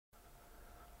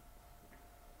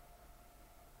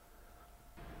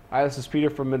Hi, this is Peter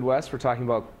from Midwest. We're talking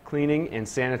about cleaning and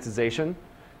sanitization.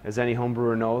 As any home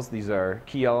brewer knows, these are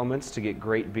key elements to get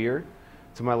great beer.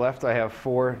 To my left, I have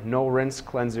 4 no-rinse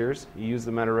cleansers. You use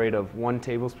them at a rate of 1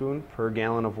 tablespoon per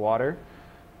gallon of water.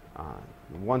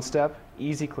 One step,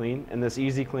 Easy Clean, and this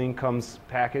Easy Clean comes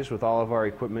packaged with all of our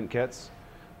equipment kits,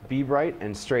 B-brite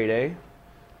and Straight A.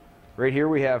 Right here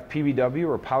we have PBW,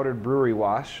 or powdered brewery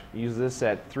wash. Use this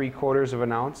at 3/4 of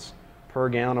an ounce per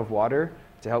gallon of water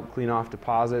to help clean off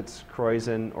deposits,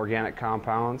 krausen, organic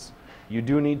compounds. You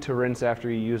do need to rinse after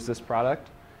you use this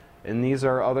product. And these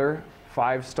are other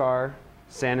 5-star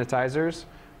sanitizers.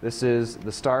 This is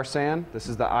the Star San, this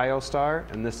is the IO Star,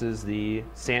 and this is the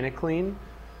SaniClean.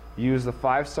 Use the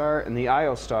 5-star and the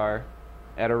IO Star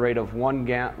at a rate of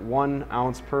 1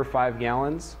 ounce per 5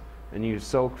 gallons, and you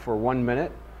soak for 1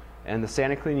 minute. And the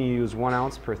SaniClean, you use 1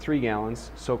 ounce per 3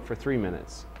 gallons, soak for 3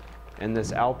 minutes. And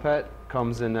this Alpet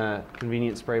comes in a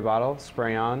convenient spray bottle.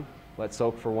 Spray on, let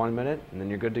soak for 1 minute, and then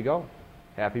you're good to go.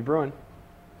 Happy brewing.